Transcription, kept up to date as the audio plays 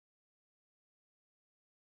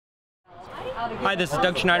Hi, this is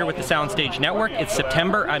Doug Schneider with the SoundStage Network. It's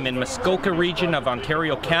September. I'm in Muskoka region of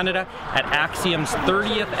Ontario, Canada at Axiom's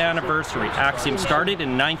 30th anniversary. Axiom started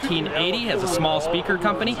in 1980 as a small speaker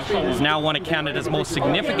company. It is now one of Canada's most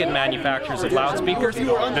significant manufacturers of loudspeakers.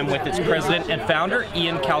 I'm with its president and founder,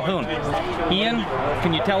 Ian Colquhoun. Ian,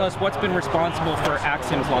 can you tell us what's been responsible for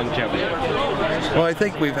Axiom's longevity? Well, I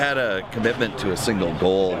think we've had a commitment to a single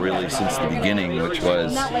goal really since the beginning, which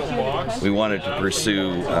was we wanted to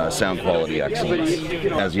pursue sound quality excellence.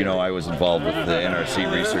 As you know, I was involved with the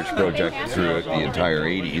NRC research project throughout the entire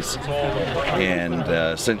 80s,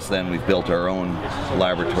 and since then we've built our own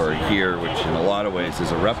laboratory here, which in a lot of ways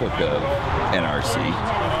is a replica of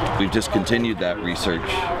NRC. We've just continued that research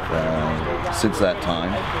since that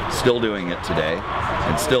time, still doing it today,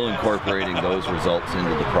 and still incorporating those results into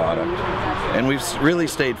the product. And we've really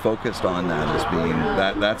stayed focused on that as being,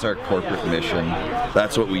 that's our corporate mission,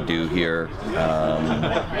 that's what we do here,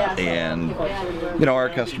 and you know, our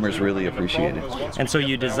customers really appreciate it. And so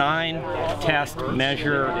you design, test,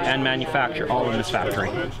 measure, and manufacture all in this factory?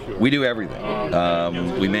 We do everything.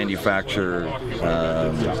 We manufacture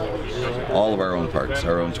all of our own parts,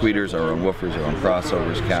 our own tweeters, our own woofers, our own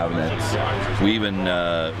crossovers, cabinets. We even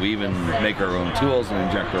make our own tools and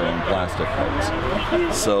inject our own plastic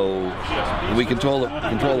parts. So we control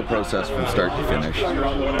the process from start to finish.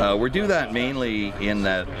 We do that mainly in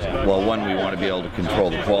that, well, one, we want to be able to control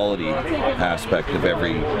the quality aspect of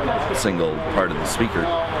every single part of the speaker,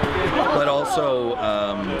 but also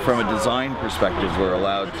from a design perspective, we're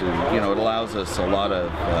allowed to, you know, it allows us a lot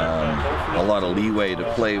of leeway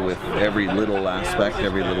to play with every little aspect,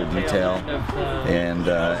 every little detail, and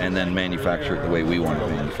then manufacture it the way we want to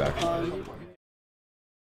manufacture it.